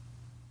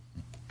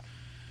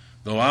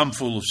 Though I'm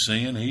full of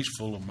sin, He's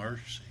full of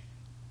mercy.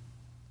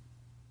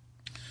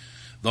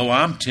 Though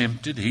I'm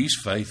tempted, He's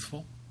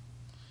faithful.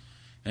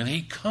 And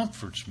He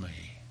comforts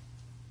me.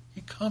 He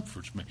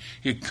comforts me.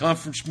 He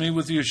comforts me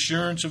with the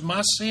assurance of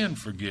my sin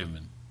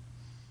forgiven.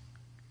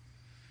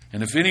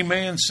 And if any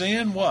man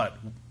sin, what?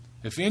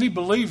 If any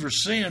believer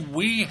sin,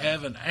 we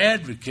have an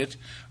advocate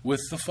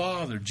with the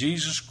Father,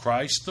 Jesus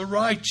Christ the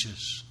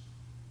righteous.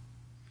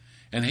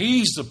 And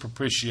He's the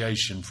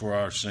propitiation for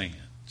our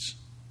sins.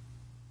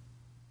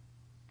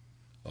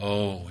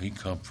 Oh, He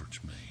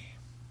comforts me.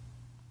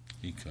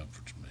 He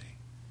comforts me.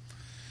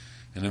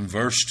 And in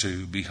verse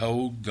 2,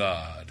 behold,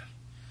 God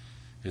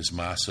is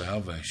my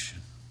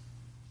salvation.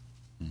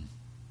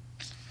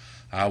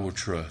 I will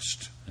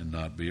trust and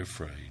not be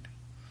afraid.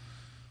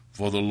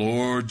 For the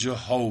Lord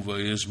Jehovah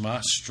is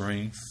my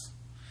strength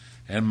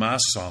and my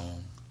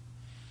song,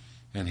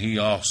 and He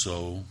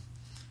also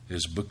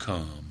is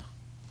become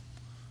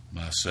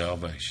my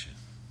salvation.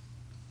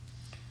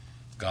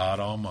 God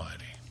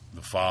Almighty,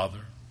 the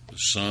Father, the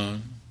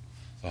Son,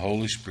 the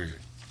Holy Spirit,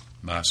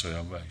 my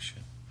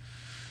salvation.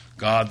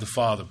 God the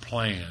Father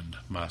planned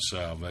my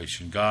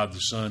salvation. God the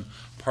Son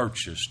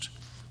purchased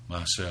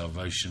my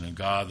salvation. And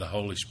God the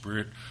Holy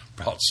Spirit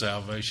brought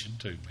salvation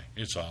to me.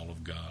 It's all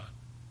of God.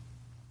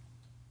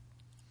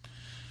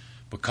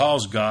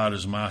 Because God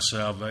is my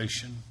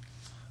salvation,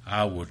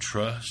 I will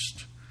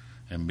trust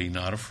and be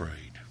not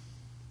afraid.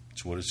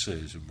 That's what it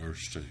says in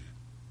verse 2.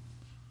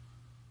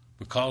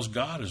 Because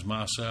God is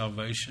my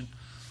salvation,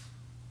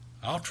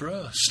 I'll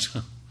trust.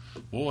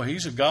 Boy,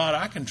 He's a God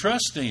I can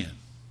trust in.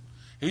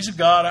 He's a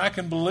God I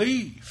can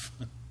believe.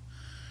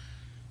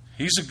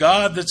 He's a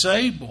God that's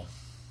able.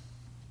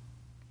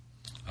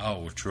 I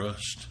will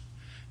trust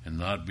and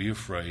not be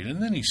afraid.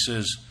 And then he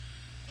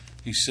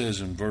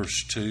says in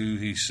verse 2,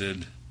 he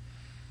said,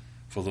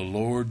 for the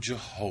Lord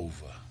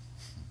Jehovah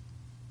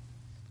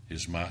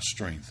is my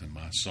strength and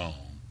my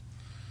song,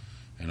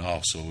 and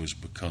also has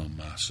become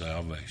my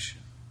salvation.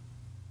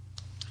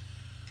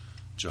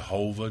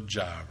 Jehovah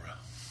Jireh,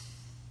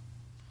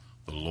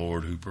 the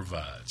Lord who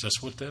provides.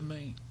 That's what that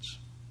means.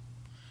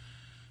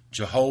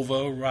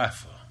 Jehovah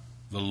Rapha,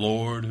 the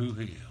Lord who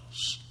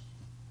heals.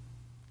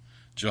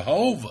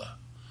 Jehovah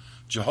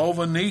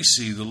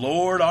Nissi, the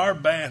Lord our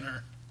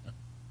banner.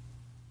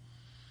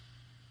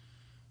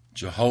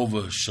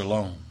 Jehovah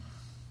Shalom,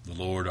 the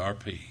Lord our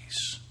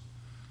peace.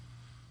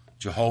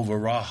 Jehovah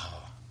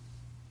Raha,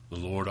 the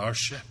Lord our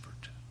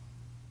shepherd.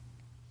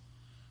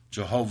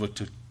 Jehovah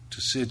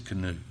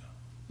Tsidkenu,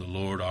 the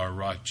Lord our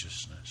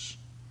righteousness.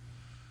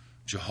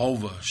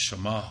 Jehovah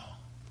Shammah,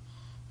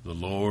 the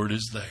Lord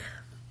is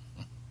there.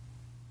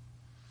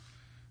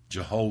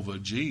 Jehovah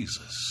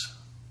Jesus,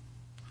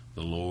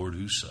 the Lord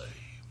who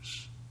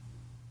saves.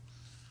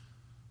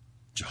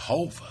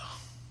 Jehovah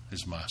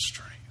is my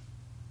strength.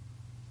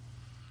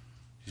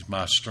 He's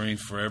my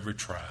strength for every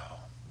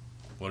trial,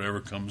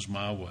 whatever comes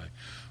my way,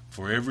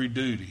 for every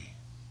duty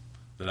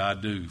that I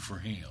do for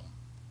Him.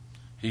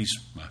 He's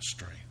my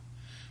strength.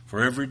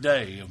 For every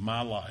day of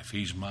my life,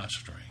 He's my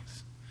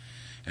strength.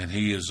 And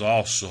He has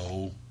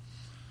also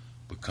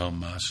become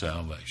my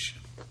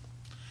salvation.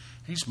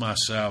 He's my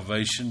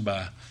salvation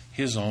by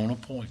His own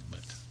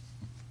appointment.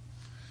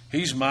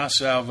 He's my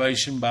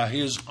salvation by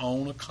His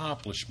own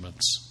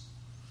accomplishments.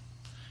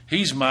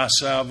 He's my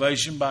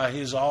salvation by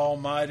His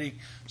almighty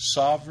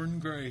sovereign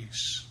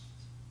grace.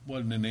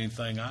 Wasn't in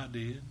anything I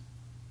did.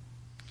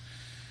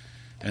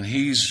 And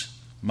He's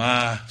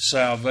my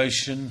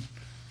salvation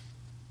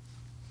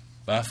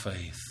by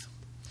faith.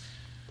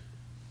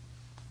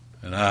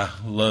 And I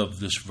love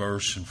this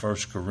verse in 1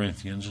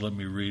 Corinthians. Let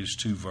me read us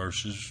 2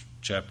 verses.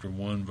 Chapter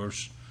 1,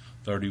 verse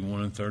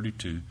 31 and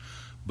 32.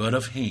 But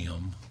of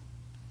Him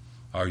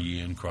are ye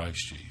in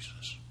Christ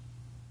Jesus,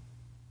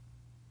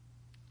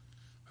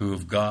 who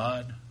of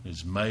God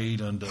is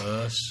made unto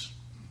us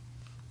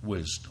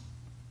wisdom.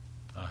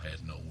 I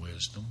had no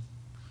wisdom.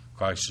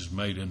 Christ has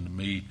made unto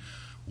me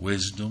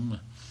wisdom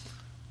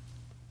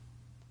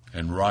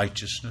and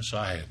righteousness.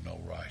 I had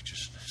no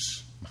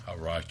righteousness. My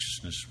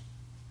righteousness,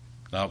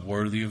 not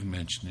worthy of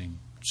mentioning.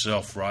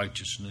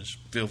 Self-righteousness,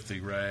 filthy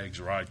rags,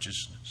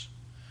 righteousness.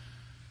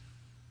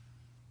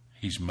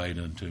 He's made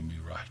unto me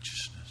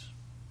righteousness.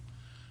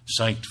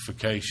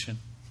 Sanctification.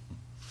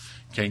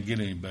 Can't get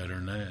any better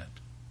than that.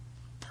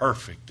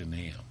 Perfect in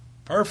Him.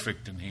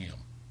 Perfect in Him.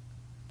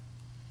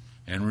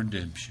 And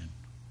redemption.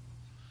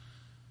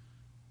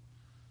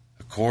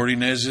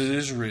 According as it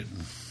is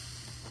written.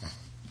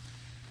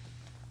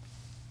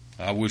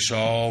 I wish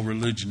all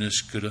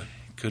religionists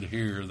could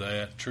hear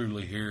that,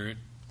 truly hear it.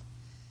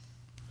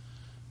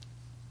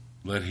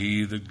 Let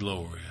he that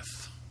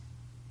glorieth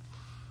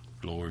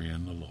glory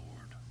in the Lord.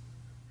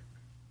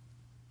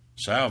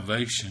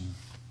 Salvation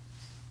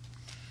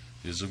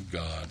is of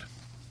God.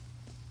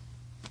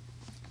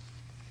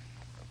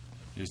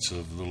 It's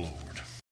of the Lord.